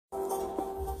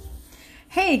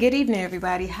Hey, good evening,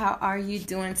 everybody. How are you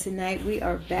doing tonight? We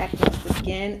are back once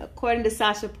again, according to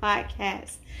Sacha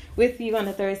podcast, with you on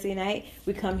a Thursday night.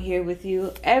 We come here with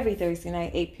you every Thursday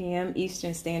night, 8 p.m.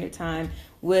 Eastern Standard Time,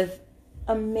 with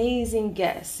amazing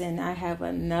guests. And I have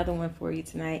another one for you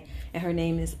tonight, and her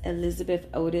name is Elizabeth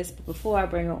Otis. But before I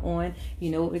bring her on, you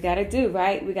know what we got to do,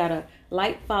 right? We got to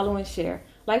like, follow, and share.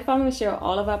 Like, follow, and share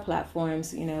all of our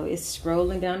platforms. You know, it's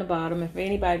scrolling down the bottom. And for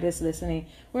anybody that's listening,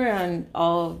 we're on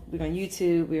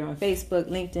YouTube, we're on Facebook,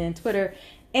 LinkedIn, Twitter,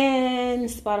 and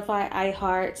Spotify,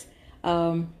 iHeart,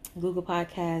 Google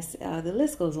Podcasts. The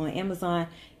list goes on. Amazon.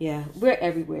 Yeah, we're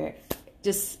everywhere.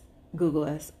 Just Google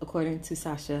us, according to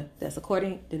Sacha. That's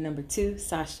according to number 2,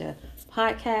 Sacha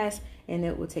podcast, and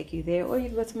it will take you there. Or you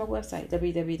can go to my website,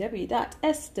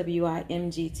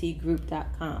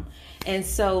 www.swimgtgroup.com. And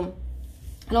so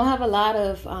I don't have a lot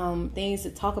of things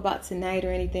to talk about tonight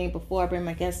or anything before I bring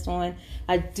my guest on.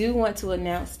 I do want to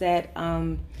announce that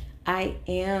I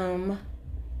am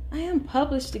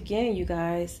published again, you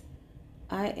guys.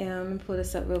 Let me pull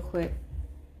this up real quick.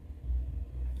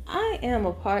 I am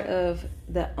a part of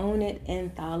the Own It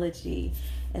anthology.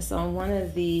 And so I'm one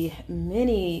of the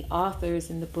many authors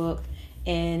in the book,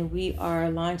 and we are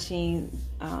launching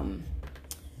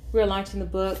the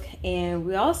book, and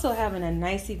we're also having a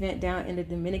nice event down in the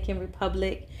Dominican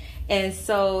Republic. And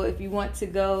so if you want to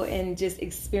go and just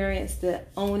experience the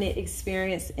Own It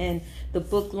experience and the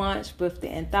book launch with the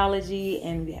anthology,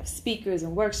 and we have speakers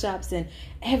and workshops and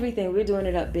everything, we're doing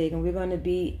it up big, and we're going to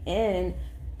be in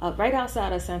right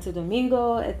outside of Santo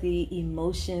Domingo at the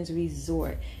Emotions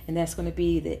Resort, and that's going to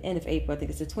be the end of April. I think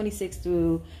it's the 26th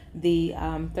through the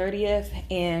 30th,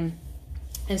 and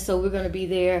so we're going to be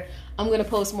there. I'm going to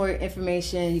post more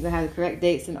information. You're going to have the correct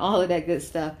dates and all of that good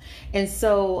stuff. And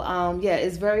so,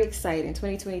 it's very exciting.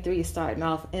 2023 is starting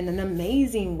off in an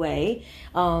amazing way.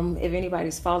 If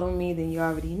anybody's following me, then you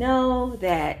already know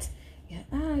that,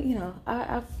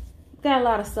 I've got a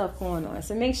lot of stuff going on.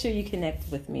 So make sure you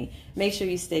connect with me. Make sure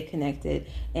you stay connected.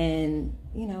 And,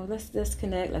 let's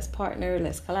connect. Let's partner.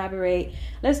 Let's collaborate.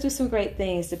 Let's do some great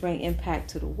things to bring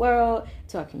impact to the world,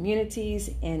 to our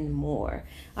communities, and more.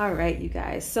 All right, you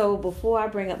guys. So before I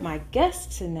bring up my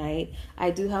guest tonight, I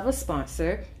do have a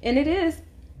sponsor. And it is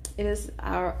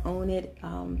our Own It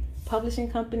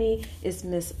publishing company. It's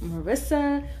Miss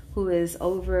Marissa, who is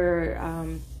over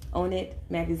Own It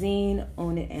magazine,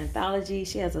 Own It anthology.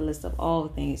 She has a list of all the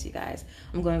things, you guys.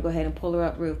 I'm going to go ahead and pull her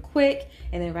up real quick.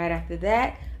 And then right after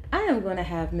that, I am going to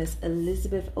have Miss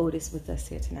Elizabeth Otis with us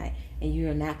here tonight. And you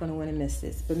are not going to want to miss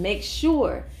this. But make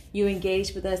sure you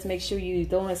engage with us. Make sure you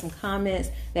throw in some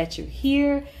comments that you're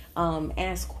here.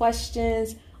 Ask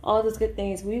questions. All those good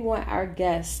things. We want our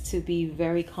guests to be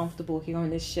very comfortable here on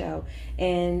this show.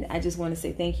 And I just want to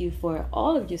say thank you for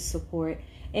all of your support.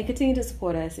 And continue to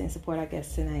support us and support our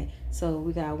guests tonight. So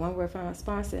we got one word from our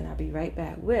sponsor, and I'll be right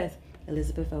back with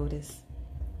Elizabeth Otis.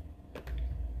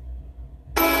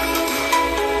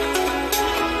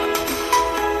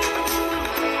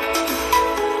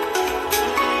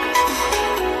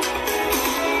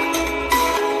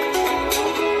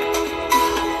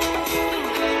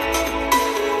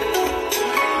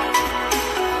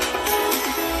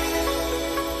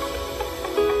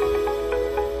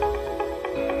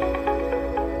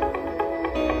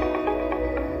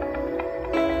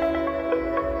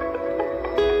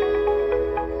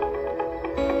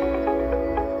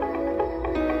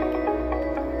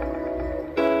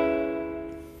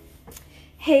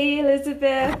 Hey,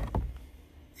 Elizabeth.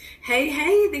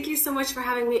 Hey, thank you so much for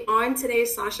having me on today,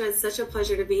 Sacha. It's such a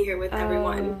pleasure to be here with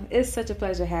everyone. It's such a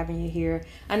pleasure having you here.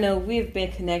 I know we've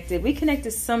been connected. We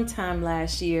connected sometime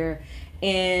last year,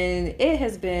 and it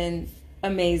has been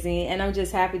amazing. And I'm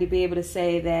just happy to be able to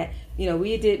say that,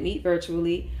 we did meet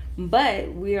virtually,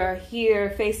 but we are here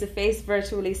face-to-face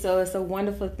virtually, so it's a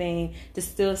wonderful thing to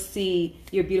still see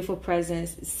your beautiful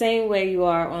presence, same way you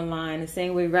are online, the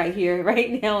same way right here,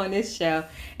 right now on this show.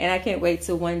 And I can't wait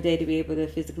till one day to be able to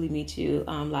physically meet you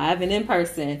live and in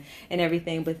person and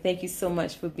everything. But thank you so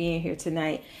much for being here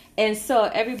tonight. And so,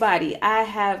 everybody, I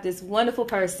have this wonderful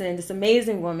person, this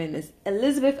amazing woman, Miss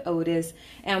Elizabeth Otis,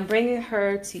 and I'm bringing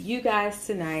her to you guys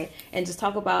tonight and just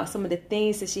talk about some of the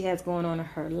things that she has going on in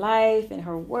her life and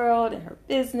her world and her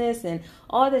business and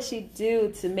all that she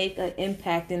do to make an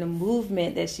impact in a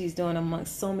movement that she's doing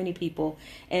amongst so many people.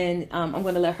 And I'm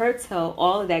going to let her tell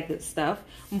all of that good stuff.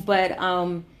 But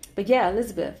yeah,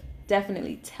 Elizabeth,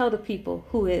 definitely tell the people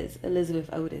who is Elizabeth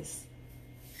Otis.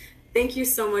 Thank you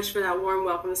so much for that warm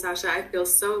welcome, Sasha. I feel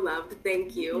so loved.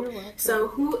 Thank you. You're welcome. So,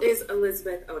 who is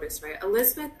Elizabeth Otis, right?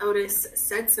 Elizabeth Otis,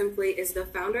 said simply, is the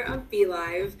founder of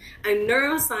BeLive, a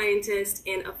neuroscientist,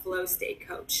 and a flow state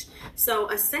coach. So,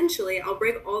 essentially, I'll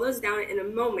break all those down in a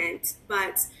moment,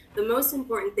 but the most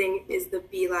important thing is the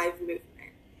BeLive movement.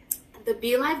 The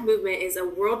BeLive movement is a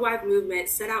worldwide movement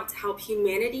set out to help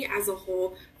humanity as a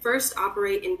whole first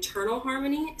operate internal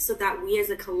harmony so that we as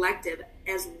a collective,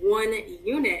 as one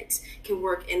unit, can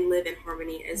work and live in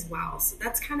harmony as well. So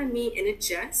that's kind of me in a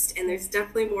gist, and there's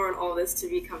definitely more on all this to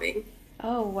be coming.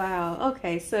 Oh, wow.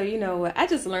 Okay, so you know what? I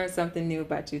just learned something new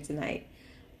about you tonight.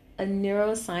 A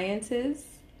neuroscientist?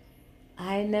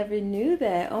 I never knew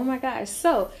that. Oh my gosh.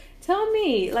 So tell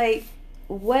me, like,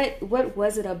 what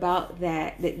was it about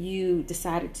that you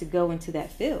decided to go into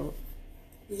that field?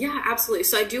 Yeah, absolutely.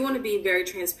 So I do want to be very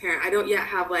transparent. I don't yet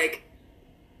have like,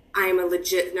 I am a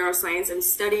legit neuroscience. I'm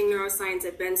studying neuroscience.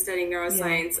 I've been studying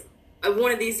neuroscience. Yeah.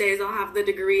 One of these days I'll have the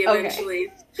degree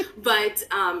eventually, okay. But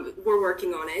we're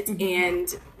working on it. Mm-hmm.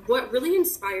 And what really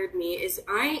inspired me is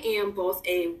I am both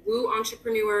a woo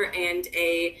entrepreneur and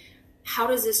a how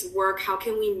does this work? How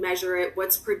can we measure it?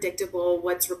 What's predictable?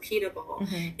 What's repeatable?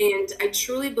 Mm-hmm. And I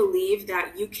truly believe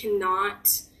that you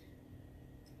cannot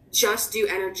just do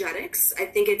energetics. I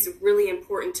think it's really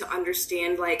important to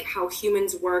understand like how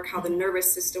humans work, how the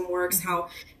nervous system works, mm-hmm. how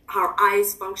our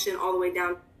eyes function all the way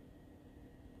down.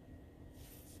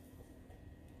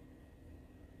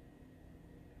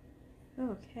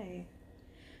 Okay.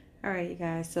 All right, you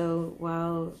guys. So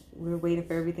while we're waiting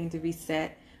for everything to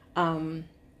reset,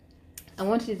 I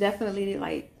want you to definitely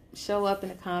like show up in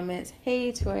the comments.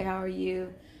 Hey, Troy, how are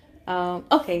you?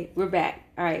 Okay, we're back.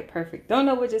 All right, perfect. Don't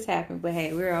know what just happened, but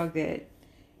hey, we're all good.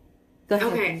 Go ahead.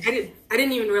 Okay, I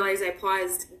didn't even realize I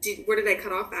paused. Where did I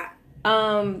cut off at?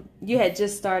 You had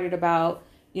just started about,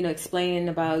 explaining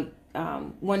about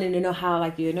wanting to know how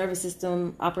like your nervous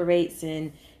system operates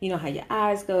and how your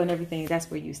eyes go and everything.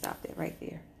 That's where you stopped it right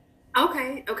there.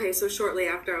 Okay. So shortly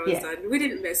after I was done, we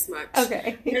didn't miss much.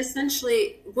 Okay. But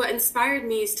essentially, what inspired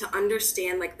me is to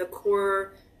understand like the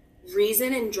core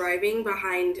reason and driving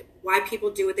behind why people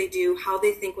do what they do, how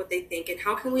they think what they think, and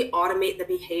how can we automate the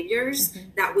behaviors mm-hmm.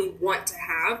 that we want to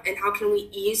have, and how can we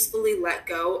easily let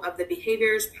go of the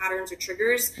behaviors, patterns, or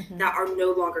triggers mm-hmm. that are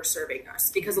no longer serving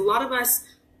us. Because a lot of us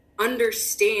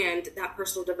understand that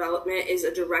personal development is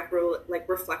a direct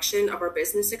reflection of our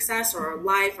business success or our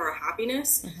life or our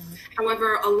happiness. Mm-hmm.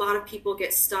 However, a lot of people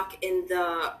get stuck in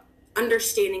the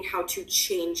understanding how to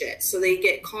change it. So they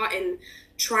get caught in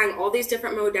trying all these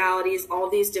different modalities, all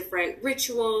these different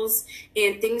rituals,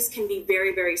 and things can be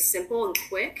very, very simple and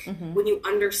quick mm-hmm. when you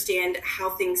understand how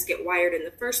things get wired in the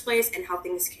first place and how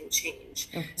things can change.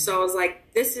 Okay. So I was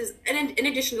like, this is, and in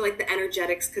addition to like the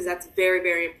energetics, because that's very,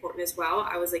 very important as well,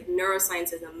 I was like,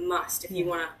 neuroscience is a must if you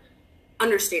want to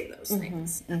understand those mm-hmm.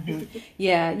 things. Mm-hmm.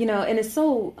 Yeah, and it's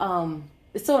so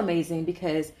amazing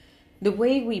because the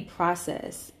way we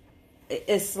process,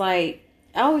 it's like,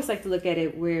 I always like to look at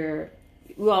it where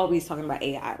we're always talking about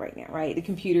AI right now, right? The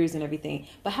computers and everything.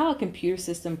 But how a computer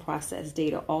system processes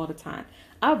data all the time.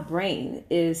 Our brain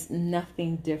is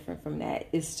nothing different from that.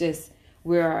 It's just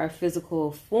we're our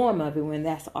physical form of it when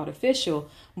that's artificial.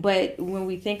 But when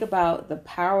we think about the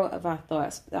power of our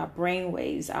thoughts, our brain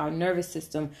waves, our nervous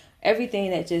system,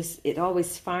 everything that it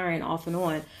always firing off and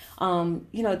on,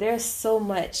 there's so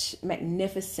much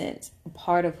magnificent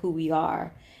part of who we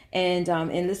are. And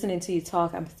in listening to you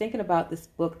talk, I'm thinking about this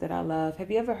book that I love.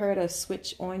 Have you ever heard of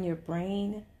Switch on Your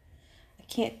Brain? I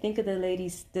can't think of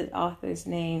the author's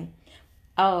name.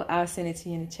 I'll send it to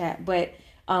you in the chat. But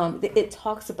it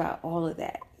talks about all of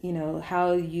that,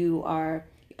 how you are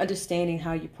understanding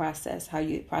how you process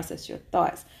your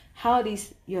thoughts, how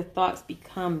your thoughts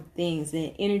become things,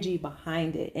 the energy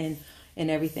behind it and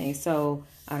everything. So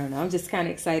I don't know. I'm just kind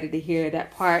of excited to hear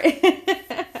that part.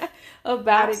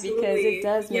 About Absolutely. It because it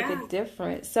does make a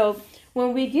difference. So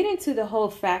when we get into the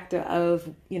whole factor of,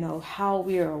 how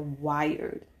we are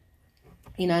wired,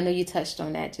 I know you touched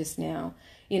on that just now,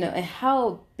 and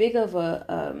how big of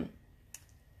a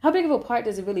part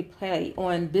does it really play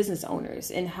on business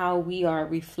owners and how we are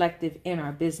reflective in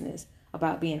our business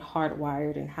about being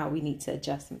hardwired and how we need to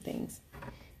adjust some things?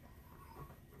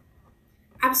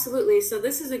 Absolutely. So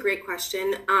this is a great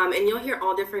question. And you'll hear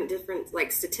all different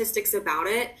like statistics about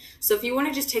it. So if you want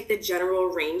to just take the general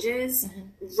ranges,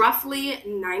 mm-hmm. roughly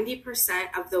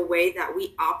 90% of the way that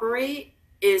we operate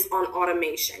is on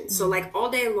automation. Mm-hmm. So like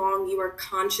all day long, you are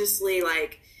consciously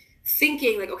like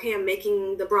thinking like, okay, I'm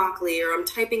making the broccoli, or I'm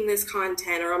typing this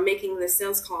content, or I'm making this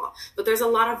sales call. But there's a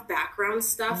lot of background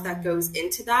stuff that goes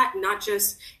into that, not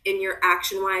just in your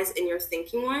action wise, in your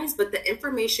thinking wise, but the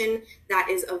information that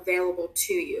is available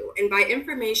to you. And by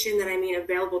information that I mean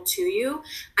available to you,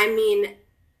 I mean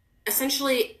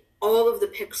essentially all of the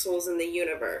pixels in the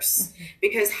universe.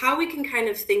 Because how we can kind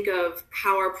of think of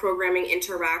how our programming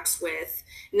interacts with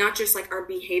not just like our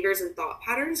behaviors and thought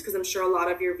patterns, because I'm sure a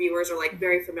lot of your viewers are like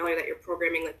very familiar that your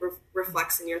programming like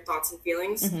reflects in your thoughts and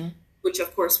feelings, which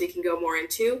of course we can go more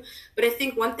into. But I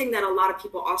think one thing that a lot of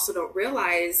people also don't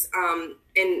realize,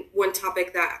 and one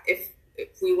topic that if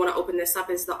we want to open this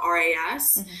up, is the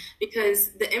RAS,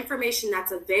 because the information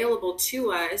that's available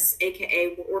to us,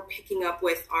 aka what we're picking up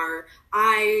with our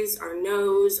eyes, our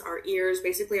nose, our ears,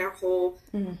 basically our whole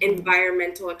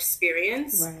environmental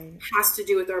experience, has to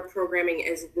do with our programming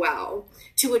as well,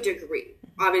 to a degree.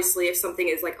 Obviously, if something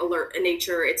is like alert in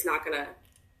nature, it's not gonna,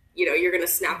 you're going to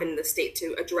snap into the state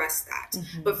to address that.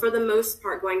 But for the most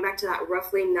part, going back to that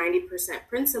roughly 90%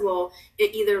 principle,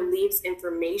 it either leaves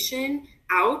information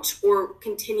out or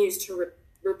continues to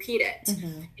repeat it.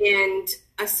 And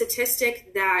a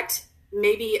statistic that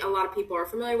maybe a lot of people are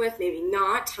familiar with, maybe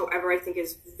not, however, I think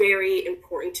is very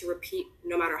important to repeat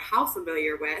no matter how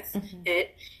familiar with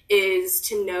it, is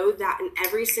to know that in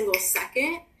every single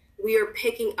second, we are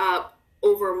picking up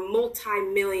over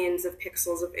multi-millions of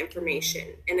pixels of information.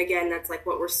 And again, that's like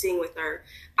what we're seeing with our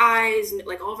eyes,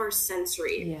 like all of our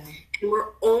sensory. And we're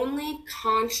only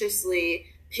consciously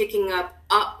picking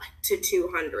up to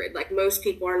 200. Like most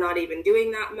people are not even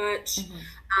doing that much.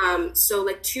 So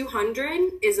like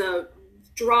 200 is a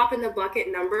drop in the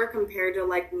bucket number compared to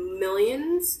like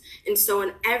millions. And so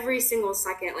in every single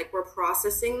second, like we're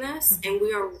processing this, and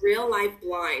we are real life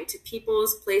blind to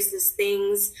people's, places,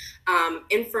 things,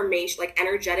 information, like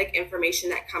energetic information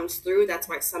that comes through. That's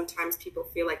why sometimes people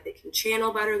feel like they can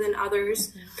channel better than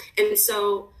others. And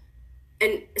so,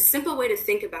 and a simple way to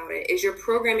think about it is your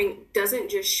programming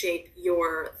doesn't just shape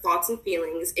your thoughts and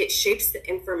feelings. It shapes the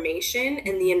information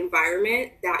and the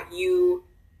environment that you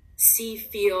see,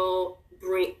 feel,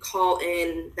 call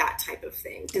in, that type of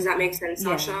thing. Does that make sense,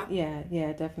 Sacha? Yeah,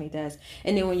 it definitely does.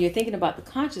 And then when you're thinking about the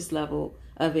conscious level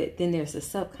of it, then there's the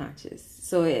subconscious.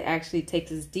 So it actually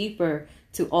takes us deeper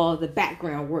to all the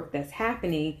background work that's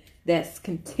happening, that's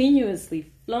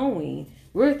continuously flowing.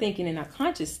 We're thinking in our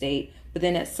conscious state, but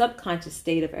then that subconscious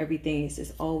state of everything is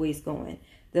just always going.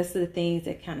 That's the things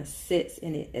that kind of sits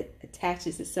and it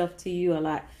attaches itself to you a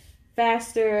lot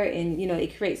faster, and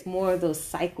it creates more of those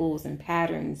cycles and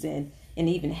patterns and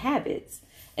even habits.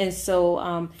 And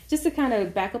so just to kind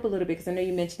of back up a little bit, because I know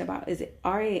you mentioned about, is it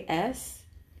RAS?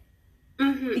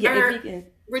 Yeah,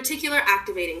 reticular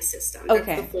activating system. That's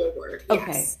the full word. Yes.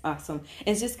 Okay, awesome.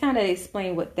 And just kind of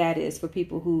explain what that is for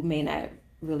people who may not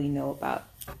really know about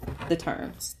the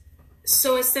terms.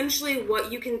 So essentially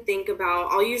what you can think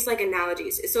about, I'll use like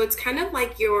analogies. So it's kind of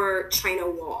like your China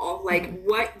wall, like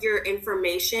what your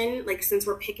information, like since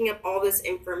we're picking up all this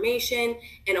information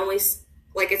and only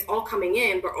like it's all coming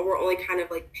in, but we're only kind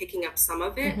of like picking up some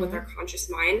of it with our conscious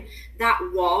mind. That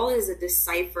wall is a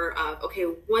decipher of, okay,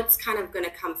 what's kind of going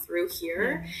to come through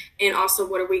here, and also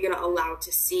what are we going to allow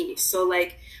to see. So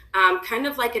like kind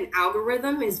of like an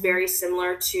algorithm is very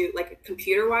similar to, like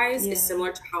computer wise, is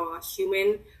similar to how a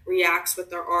human reacts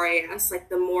with their RAS. Like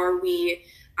the more we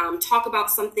talk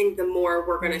about something, the more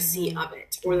we're going to see of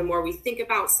it, or the more we think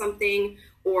about something.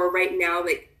 Or right now,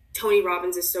 like Tony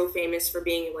Robbins is so famous for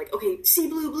being like, okay, see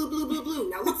blue, blue, blue, blue, blue.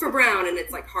 Now look for brown. And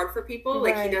it's like hard for people.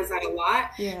 Like he does that a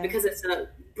lot because it's a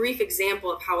brief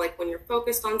example of how like when you're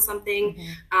focused on something,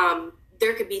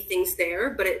 there could be things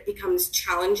there, but it becomes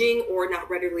challenging or not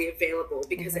readily available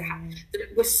because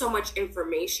with so much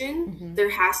information, there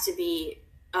has to be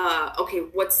okay,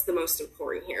 what's the most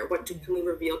important here? What can we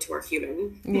reveal to our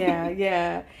human?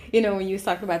 Yeah. When you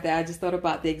talked about that, I just thought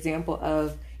about the example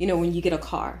of, when you get a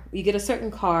car, you get a certain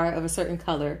car of a certain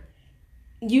color,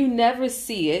 you never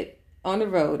see it on the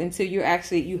road until you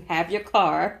have your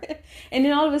car. And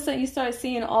then all of a sudden you start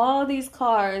seeing all these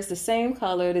cars, the same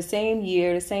color, the same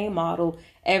year, the same model,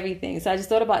 everything. So I just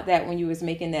thought about that when you was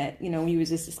making that, when you was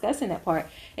just discussing that part.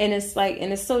 And it's like,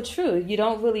 and it's so true. You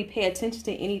don't really pay attention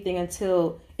to anything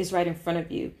until it's right in front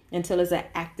of you, until it's an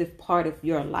active part of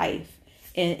your life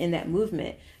in that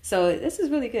movement. So this is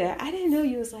really good. I didn't know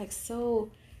you was like so,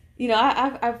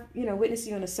 I've witnessed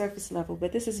you on a surface level,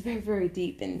 but this is very, very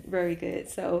deep and very good.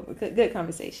 So good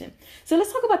conversation. So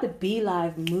let's talk about the Be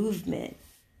Live movement.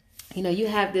 You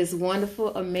have this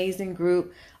wonderful, amazing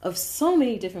group of so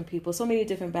many different people, so many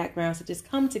different backgrounds that just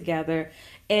come together,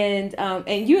 and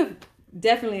you have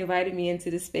definitely invited me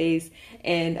into the space,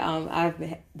 and I've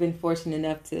been fortunate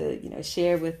enough to,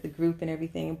 share with the group and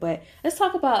everything. But let's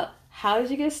talk about, how did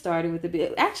you get started with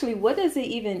the, actually, what does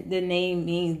the name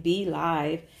mean, Be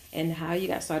Live, and how you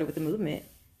got started with the movement?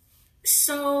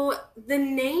 So the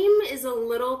name is a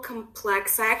little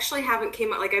complex. I actually haven't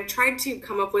came up, like I've tried to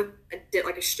come up with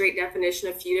a straight definition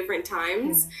a few different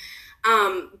times.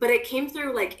 But it came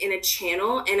through like in a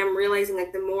channel, and I'm realizing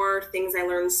like the more things I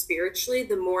learn spiritually,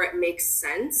 the more it makes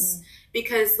sense,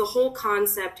 because the whole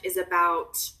concept is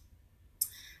about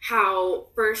how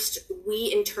first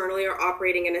we internally are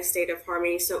operating in a state of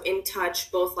harmony. So in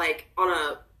touch, both like on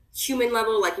a human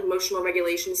level, like emotional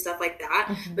regulation, stuff like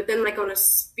that, but then like on a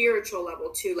spiritual level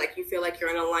too, like you feel like you're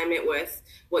in alignment with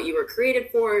what you were created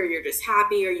for, or you're just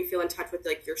happy, or you feel in touch with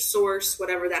like your source,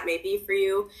 whatever that may be for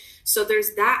you. So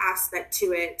there's that aspect to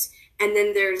it. And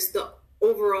then there's the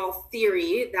overall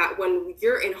theory that when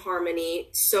you're in harmony,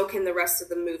 so can the rest of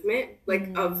the movement,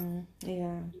 like of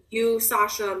you,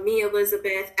 Sacha, me,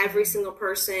 Elizabeth, every single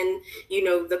person,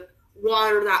 the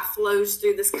water that flows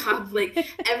through this cup, like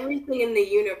everything in the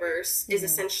universe is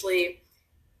essentially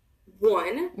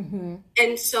one.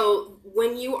 And so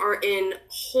when you are in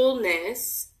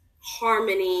wholeness,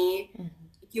 harmony,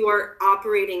 you are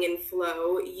operating in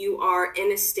flow, you are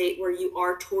in a state where you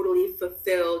are totally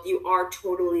fulfilled, you are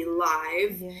totally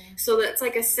live. So that's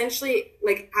like essentially,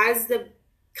 like as the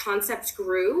concept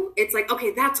grew, it's like,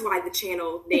 okay, that's why the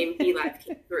channel name Be Live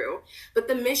came through. But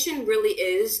the mission really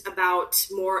is about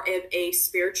more of a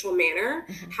spiritual manner.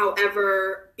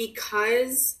 However,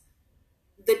 because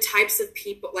the types of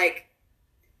people, like,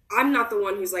 I'm not the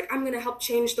one who's like, I'm going to help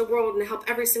change the world and help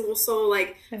every single soul.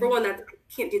 Like, for one, that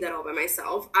I can't do that all by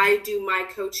myself. I do my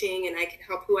coaching, and I can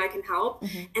help who I can help.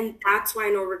 And that's why,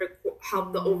 in order to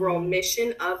help the overall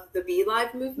mission of the Be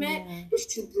Live movement, is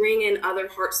to bring in other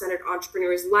heart-centered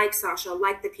entrepreneurs like Sacha,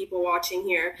 like the people watching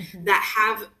here, that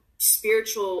have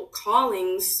spiritual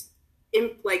callings,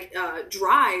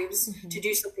 drives to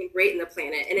do something great in the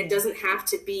planet. And it doesn't have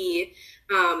to be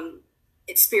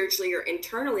it's spiritually or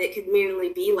internally. It could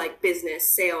mainly be like business,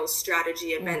 sales, strategy,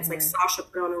 events. Like Sacha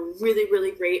put on a really,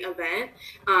 really great event,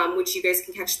 which you guys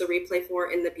can catch the replay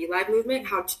for in the Be Live movement.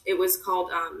 It was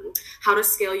called How to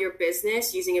Scale Your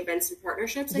Business Using Events and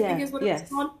Partnerships, I think is what it's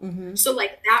called. So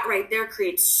like that right there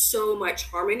creates so much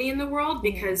harmony in the world,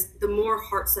 because the more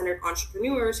heart-centered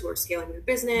entrepreneurs who are scaling their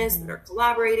business, that are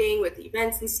collaborating with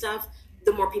events and stuff,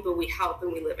 the more people we help,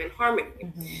 and we live in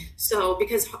harmony. So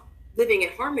because living in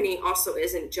harmony also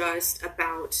isn't just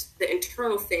about the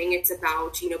internal thing. It's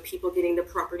about, people getting the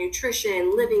proper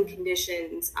nutrition, living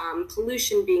conditions,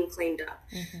 pollution being cleaned up.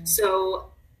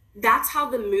 So that's how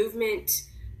the movement,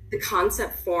 the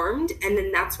concept formed. And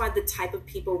then that's why the type of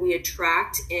people we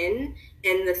attract in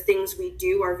and the things we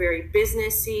do are very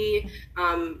businessy,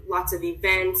 lots of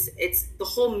events. It's the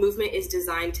whole movement is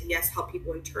designed to, yes, help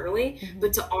people internally,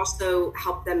 but to also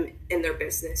help them in their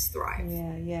business thrive.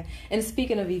 Yeah. And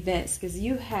speaking of events, because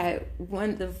you had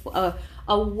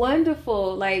a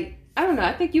wonderful, like, I don't know,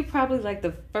 I think you're probably like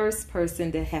the first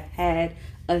person to have had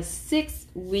a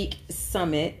 6-week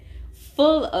summit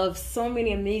full of so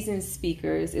many amazing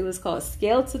speakers. It was called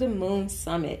Scale to the Moon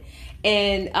Summit.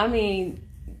 And I mean,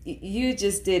 you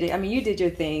just did it. I mean, you did your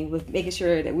thing with making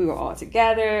sure that we were all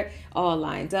together, all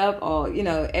lined up, all,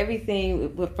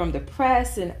 everything from the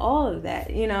press and all of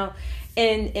that,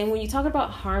 and when you talk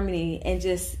about harmony, and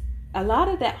just a lot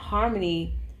of that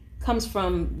harmony comes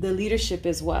from the leadership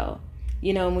as well.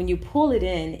 When you pull it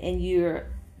in and you're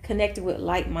connected with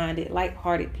like-minded,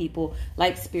 like-hearted people,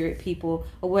 like-spirit people,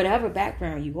 or whatever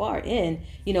background you are in,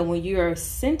 when you're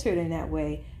centered in that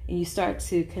way and you start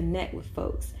to connect with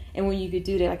folks. And when you could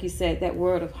do that, like you said, that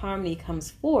word of harmony comes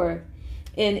forth,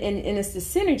 and it's the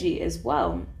synergy as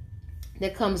well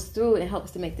that comes through and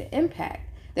helps to make the impact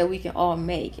that we can all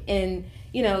make. And,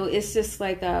 it's just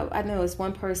like, I know it's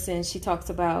one person, she talks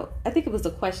about, I think it was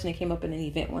a question that came up in an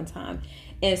event one time.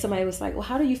 And somebody was like, well,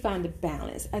 how do you find the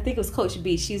balance? I think it was Coach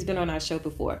B. She's been on our show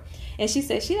before. And she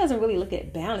said she doesn't really look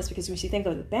at balance, because when she think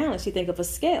of the balance, she think of a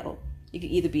scale. You can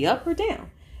either be up or down.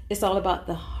 It's all about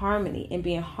the harmony and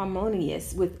being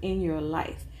harmonious within your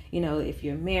life. If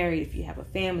you're married, if you have a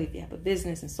family, if you have a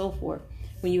business, and so forth,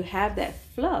 when you have that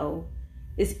flow,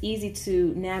 it's easy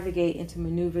to navigate and to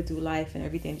maneuver through life and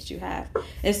everything that you have.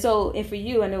 And so, and for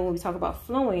you, I know when we talk about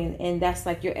flowing, and that's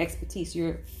like your expertise,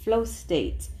 your flow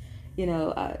state,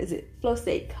 is it flow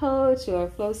state coach or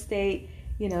flow state,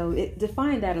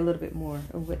 define that a little bit more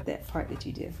with that part that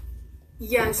you do.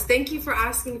 Yes, thank you for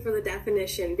asking for the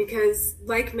definition because,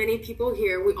 like many people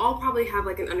here, we all probably have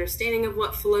like an understanding of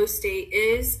what flow state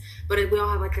is, but we all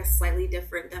have like a slightly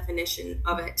different definition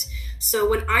of it. So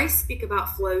when I speak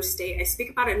about flow state, I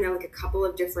speak about it in like a couple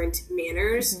of different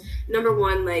manners. Number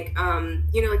one, like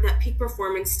like that peak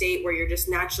performance state where you're just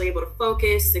naturally able to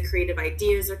focus, the creative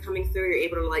ideas are coming through, you're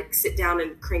able to like sit down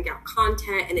and crank out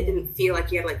content, and it didn't feel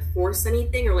like you had to like force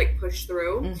anything or like push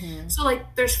through. So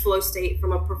like there's flow state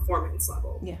from a performance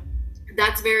level. Yeah.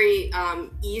 That's very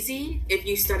easy if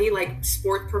you study like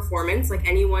sport performance, like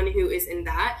anyone who is in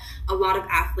that. A lot of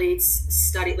athletes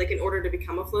study, like in order to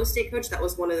become a flow state coach, that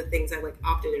was one of the things I like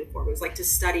opted in for, was like to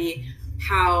study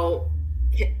how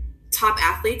top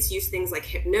athletes use things like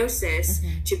hypnosis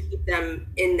to keep them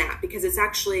in that, because it's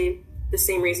actually the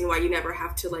same reason why you never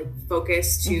have to like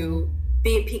focus to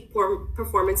be in peak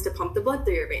performance to pump the blood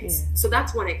through your veins. So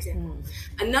that's one example.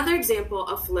 Another example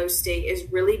of flow state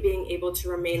is really being able to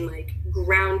remain like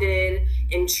grounded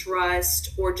in trust,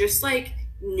 or just like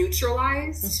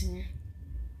neutralized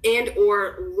and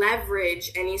or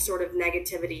leverage any sort of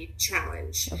negativity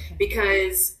challenge,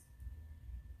 because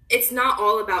it's not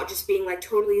all about just being like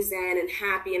totally zen and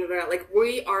happy and like,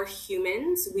 we are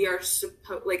humans. We are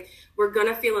we're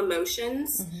gonna feel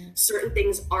emotions. Certain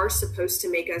things are supposed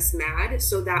to make us mad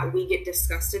so that we get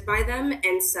disgusted by them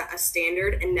and set a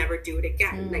standard and never do it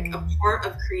again. Like a part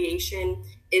of creation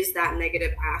is that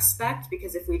negative aspect,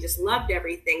 because if we just loved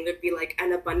everything, there'd be like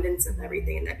an abundance of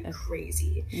everything, and that'd be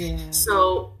crazy.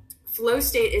 So flow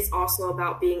state is also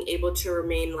about being able to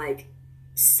remain like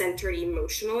centered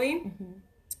emotionally.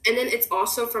 And then it's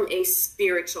also from a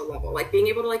spiritual level, like being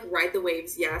able to like ride the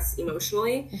waves, yes,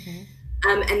 emotionally.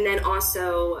 And then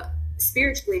also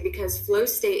spiritually, because flow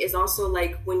state is also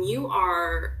like when you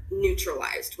are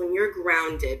neutralized, when you're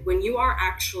grounded, when you are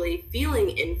actually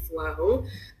feeling in flow,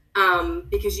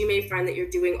 because you may find that you're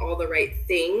doing all the right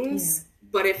things,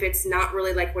 but if it's not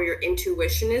really like where your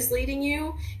intuition is leading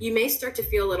you, you may start to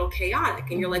feel a little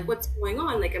chaotic, and you're like, what's going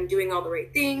on? Like, I'm doing all the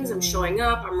right things, I'm showing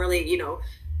up, I'm really,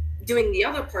 doing the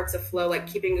other parts of flow, like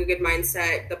keeping a good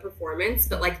mindset, the performance,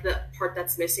 but like the part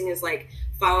that's missing is like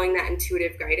following that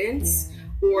intuitive guidance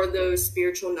or those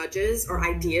spiritual nudges or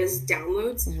ideas,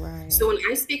 downloads. So when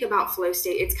I speak about flow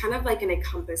state, it's kind of like an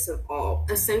encompass of all,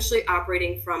 essentially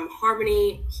operating from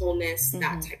harmony, wholeness,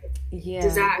 that type of thing.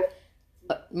 Does that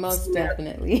most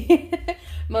definitely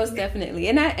most definitely.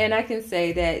 And I can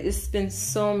say that it's been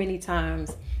so many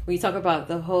times when you talk about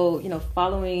the whole,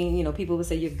 following, people would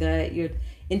say your gut, your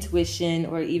intuition,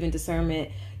 or even discernment,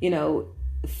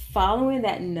 following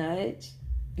that nudge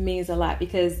means a lot,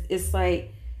 because it's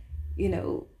like,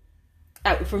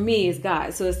 for me, it's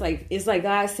God. So it's like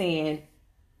God saying,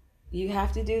 you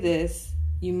have to do this.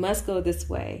 You must go this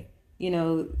way.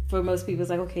 For most people,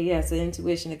 it's like, okay, yeah, so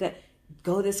intuition, gut,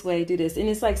 go this way, do this. And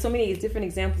it's like so many different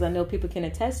examples I know people can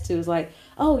attest to. It's like,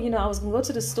 oh, I was going to go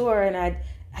to the store and I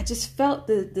just felt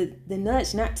the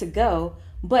nudge not to go.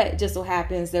 But it just so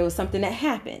happens there was something that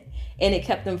happened and it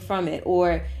kept them from it.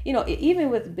 Or, even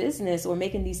with business or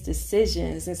making these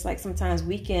decisions, it's like sometimes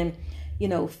we can,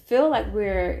 feel like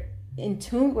we're in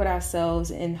tune with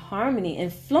ourselves, in harmony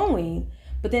and flowing.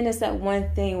 But then it's that one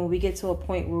thing when we get to a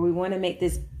point where we want to make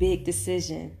this big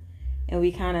decision and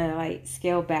we kind of like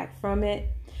scale back from it.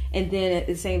 And then at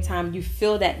the same time, you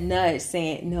feel that nudge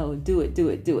saying, no, do it, do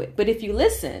it, do it. But if you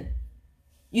listen,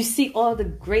 you see all the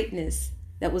greatness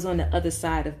that was on the other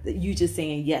side of you just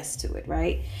saying yes to it,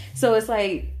 right? So it's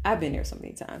like, I've been there so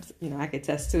many times, I could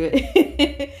attest to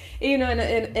it.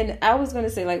 And I was going to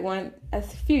say, like, a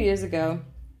few years ago,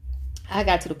 I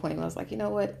got to the point where I was like, you know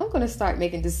what? I'm going to start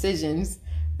making decisions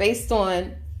based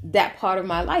on that part of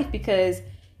my life, because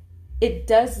it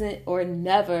doesn't or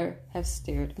never have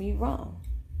steered me wrong.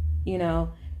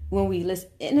 When we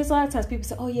listen, and there's a lot of times people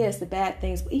say, oh yeah, it's the bad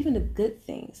things, but even the good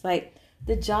things, like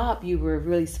the job you were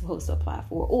really supposed to apply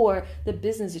for, or the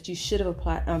business that you should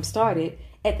have started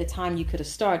at the time you could have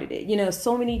started it.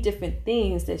 So many different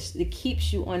things that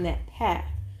keeps you on that path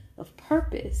of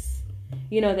purpose,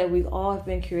 that we've all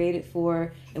been created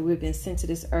for, and we've been sent to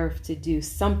this earth to do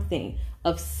something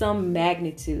of some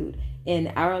magnitude in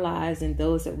our lives and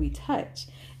those that we touch.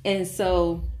 And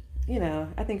so,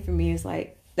 I think for me, it's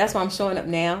like, that's why I'm showing up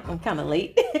now. I'm kind of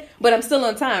late, but I'm still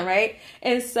on time, right?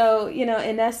 And so,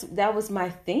 and that was my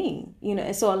thing,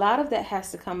 and so a lot of that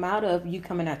has to come out of you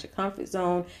coming out your comfort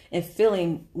zone and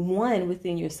feeling one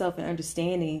within yourself and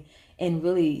understanding and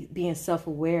really being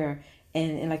self-aware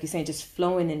and like you're saying, just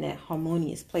flowing in that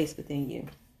harmonious place within you.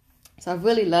 So I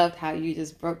really loved how you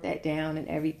just broke that down and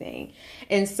everything.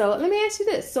 And so let me ask you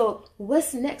this. So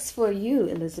what's next for you,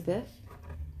 Elizabeth?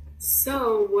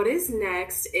 So, what is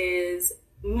next is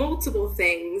multiple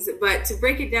things, but to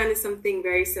break it down to something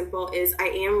very simple is I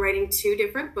am writing two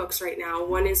different books right now.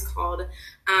 One is called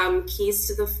Keys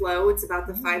to the Flow. It's about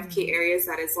the 5 key areas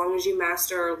that as long as you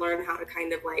master or learn how to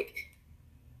kind of like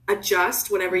adjust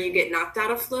whenever you get knocked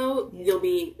out of flow, you'll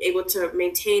be able to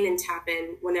maintain and tap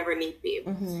in whenever need be,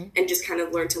 and just kind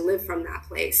of learn to live from that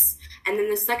place. And then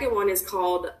the second one is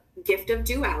called Gift of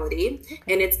Duality,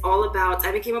 and it's all about, I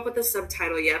haven't came up with the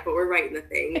subtitle yet, but we're writing the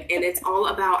thing, and it's all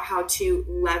about how to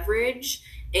leverage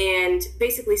and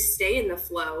basically stay in the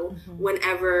flow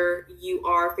whenever you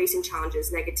are facing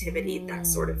challenges, negativity, that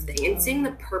sort of thing, and seeing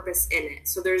the purpose in it.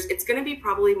 So it's going to be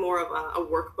probably more of a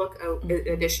workbook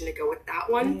addition to go with that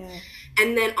one.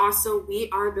 And then also we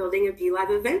are building a V Live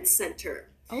event center.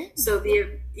 So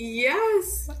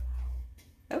yes.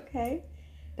 Okay.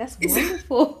 That's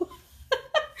wonderful.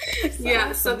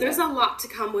 So there's a lot to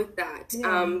come with that.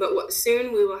 But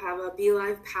soon we will have a Be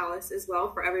Live Palace as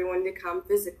well for everyone to come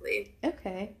physically.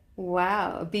 Okay.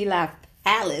 Wow. A Be Live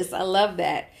Palace. I love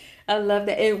that.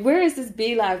 And where is this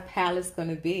Be Live Palace going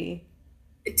to be?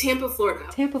 Tampa, Florida.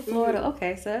 Tampa, Florida.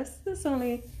 Okay. So that's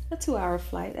only a 2-hour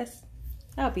flight.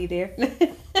 I'll be there.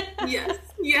 Yes.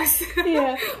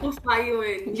 Yeah. We'll fly you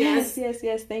in. Yes.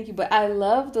 Thank you. But I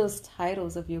love those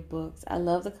titles of your books. I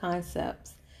love the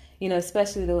concepts. You know,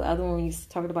 especially the other one when you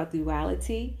talked about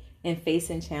duality and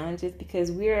facing challenges,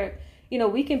 because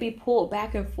we can be pulled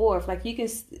back and forth. Like you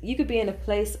could be in a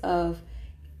place of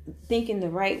thinking the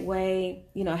right way,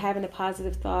 having the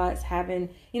positive thoughts,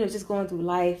 just going through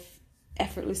life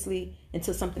effortlessly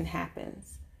until something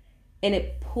happens. And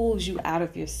it pulls you out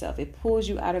of yourself. It pulls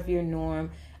you out of your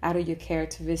norm, out of your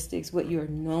characteristics, what you're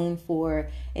known for.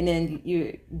 And then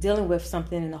you're dealing with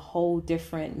something in a whole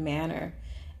different manner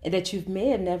that you may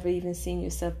have never even seen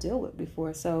yourself deal with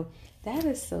before. So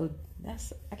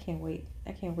I can't wait.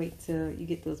 I can't wait till you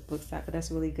get those books out, but that's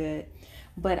really good.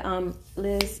 But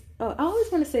Liz, I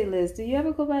always want to say Liz. Do you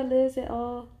ever go by Liz at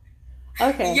all?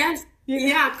 Okay. Yes.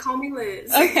 Yeah, call me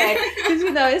Liz. Okay. Because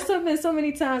it's been so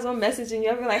many times I'm messaging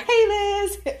you. I'm like, hey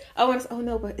Liz. I want to say, oh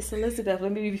no, but it's Elizabeth.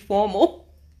 Let me be formal.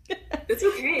 It's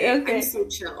okay. I'm so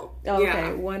chill. Okay,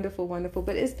 yeah. Wonderful.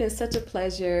 But it's been such a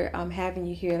pleasure having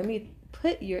you here. Let me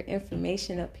put your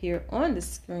information up here on the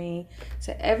screen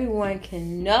so everyone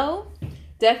can know.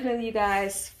 Definitely, you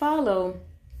guys follow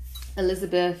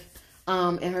Elizabeth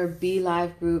and her Be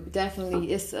Live group.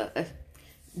 Definitely, it's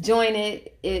join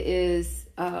it. It is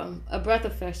a breath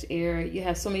of fresh air. You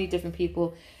have so many different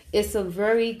people. It's a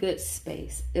very good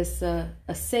space. It's a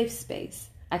safe space,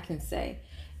 I can say.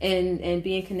 And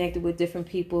being connected with different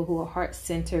people who are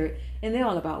heart-centered, and they're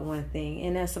all about one thing,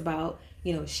 and that's about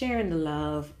sharing the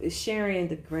love, sharing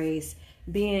the grace,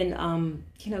 being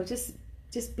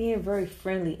just being very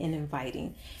friendly and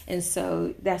inviting. And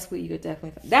so that's what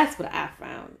that's what I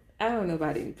found. I don't know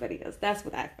about anybody else. That's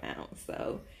what I found.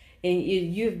 So, and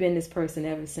you've been this person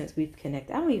ever since we've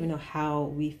connected. I don't even know how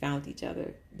we found each other,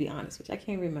 to be honest with you. I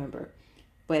can't remember,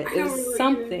 but it was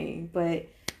something. But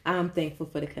I'm thankful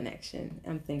for the connection.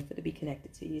 I'm thankful to be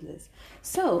connected to you, Liz.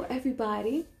 So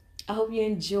everybody, I hope you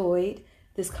enjoyed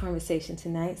this conversation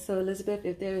tonight. So Elizabeth,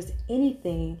 if there's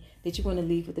anything that you want to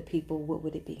leave with the people, what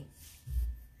would it be?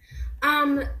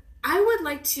 I would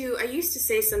like to, I used to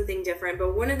say something different,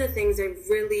 but one of the things I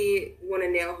really want to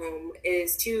nail home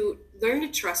is to learn to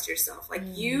trust yourself. Like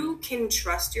you can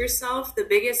trust yourself. The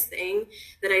biggest thing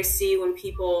that I see when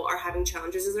people are having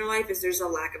challenges in their life is there's a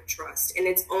lack of trust, and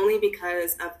it's only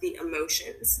because of the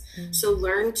emotions. So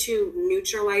learn to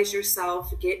neutralize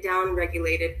yourself, get down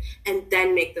regulated, and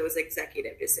then make those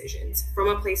executive decisions from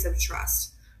a place of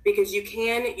trust. Because you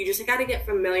just got to get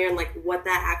familiar and like what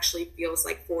that actually feels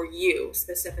like for you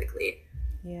specifically.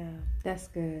 Yeah, that's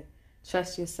good.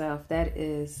 Trust yourself. That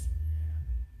is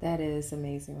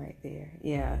amazing right there.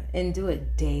 Yeah. And do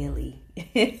it daily.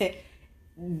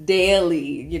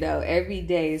 Daily, every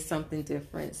day is something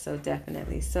different. So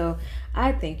definitely. So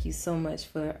I thank you so much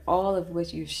for all of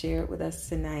what you've shared with us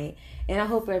tonight. And I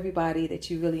hope everybody that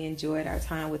you really enjoyed our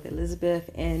time with Elizabeth,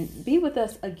 and be with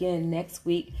us again next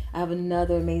week. I have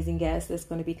another amazing guest that's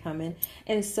going to be coming.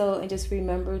 And just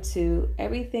remember to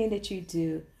everything that you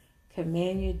do,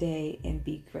 command your day and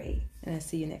be great. And I'll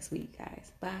see you next week,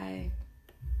 guys. Bye.